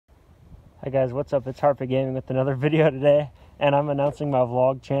Hi guys, what's up? It's Harpy Gaming with another video today, and I'm announcing my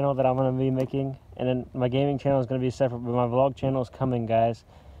vlog channel that I'm going to be making, and then my gaming channel is going to be separate, but my vlog channel is coming, guys.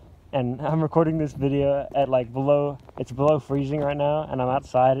 And I'm recording this video at like below freezing right now, and I'm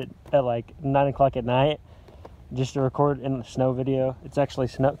outside at like 9 o'clock at night just to record in the snow video. It's actually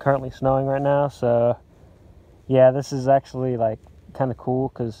currently snowing right now, so yeah, this is actually like kind of cool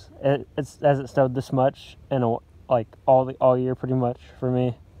because it snowed this much in like all year pretty much for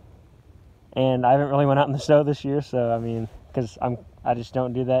me. And I haven't really went out in the snow this year, so I mean, because I just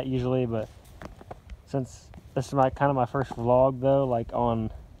don't do that usually. But since this is kind of my first vlog though,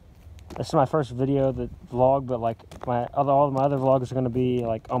 this is my first video vlog, but like all my other vlogs are gonna be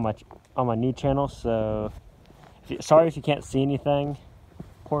like on my new channel. So sorry if you can't see anything,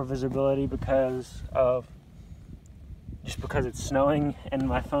 poor visibility because it's snowing and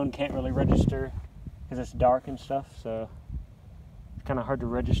my phone can't really register because it's dark and stuff. So it's kind of hard to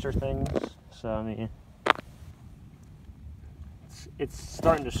register things. So I mean, it's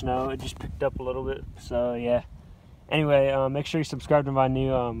starting to snow. It just picked up a little bit. So yeah. Anyway, make sure you subscribe to my new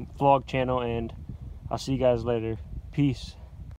vlog channel, and I'll see you guys later. Peace.